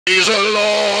Praise the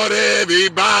Lord,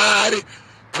 everybody.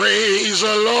 Praise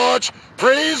the Lord.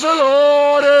 Praise the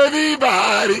Lord,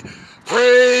 everybody.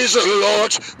 Praise the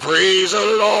Lord. Praise the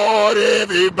Lord,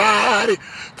 everybody.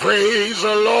 Praise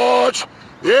the Lord.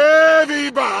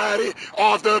 Everybody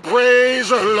ought to praise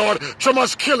the Lord. So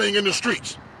much killing in the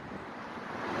streets.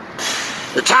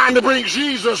 It's time to bring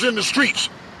Jesus in the streets.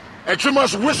 And too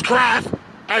much witchcraft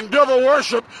and devil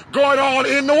worship going on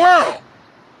in the world.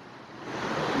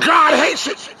 God hates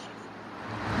it.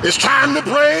 It's time to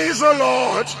praise the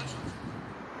Lord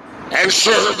and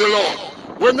serve the Lord.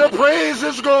 When the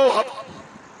praises go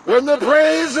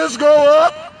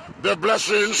up, the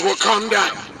blessings will come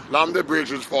down. Now the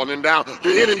bridge is falling down.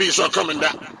 The enemies are coming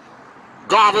down.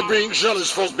 God will bring jealous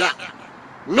folk down.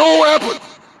 No weapon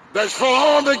that's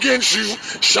formed against you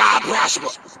shall prosper.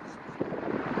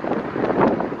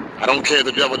 I don't care if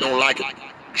the devil don't like it.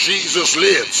 Jesus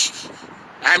lives.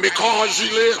 And because he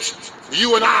lives,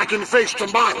 you and I can face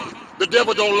tomorrow. The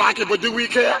devil don't like it, but do we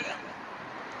care?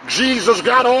 Jesus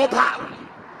got all power.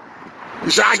 He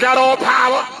said, I got all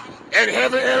power in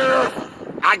heaven and earth.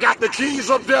 I got the keys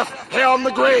of death, hell, and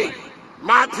the grave.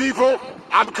 My people,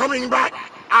 I'm coming back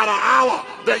at an hour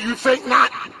that you think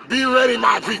not. Be ready,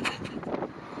 my people.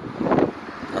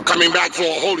 I'm coming back for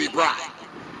a holy bride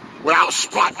without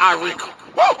spot or wrinkle.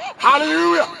 Woo!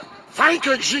 Hallelujah! Thank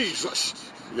you, Jesus.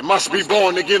 You must be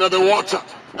born again of the water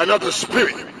and of the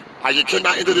spirit, and you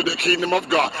cannot enter the kingdom of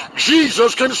God.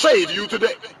 Jesus can save you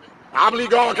today. I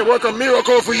believe God can work a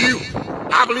miracle for you.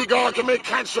 I believe God can make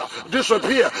cancer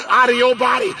disappear out of your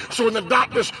body. So when the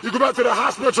doctors, you go back to the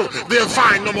hospital, they'll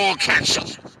find no more cancer.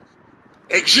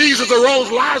 And Jesus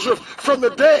arose Lazarus from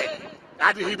the dead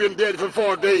after he'd been dead for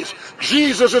 4 days.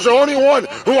 Jesus is the only one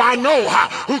who I know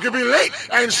who can be late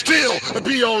and still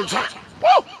be on time.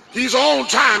 Woo! He's on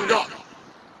time, God.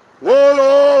 Whoa,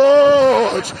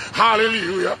 Lord,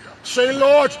 hallelujah. Say,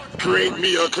 Lord, create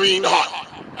me a clean heart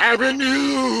and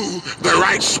renew the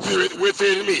right spirit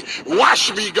within me.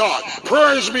 Wash me, God.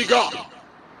 Purge me, God.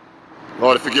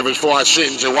 Lord, forgive us for our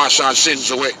sins and wash our sins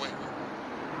away.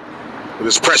 With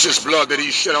his precious blood that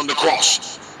he shed on the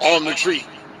cross, on the tree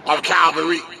of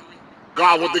Calvary.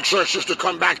 God wants the churches to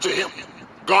come back to him.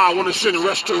 God wants to send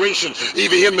restoration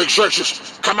even in the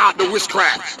churches. Come out the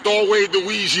witchcraft. Throw away the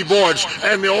Ouija boards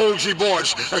and the OG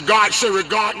boards. And God said,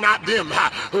 regard not them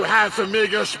who have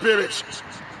familiar spirits.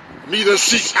 Neither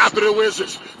seek after the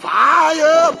wizards. For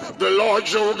I am the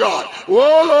Lord your God.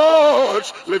 Oh Lord.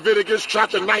 Leviticus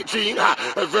chapter 19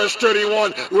 verse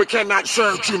 31. We cannot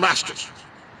serve two masters.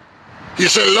 He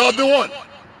said, love the one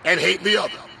and hate the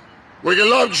other. When you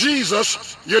love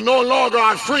Jesus, you're no longer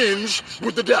are friends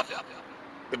with the devil.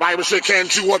 The Bible said, can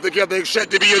two work together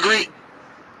except to be agreed?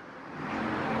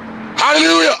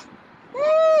 Hallelujah.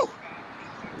 Woo.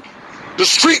 The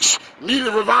streets need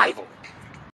a revival.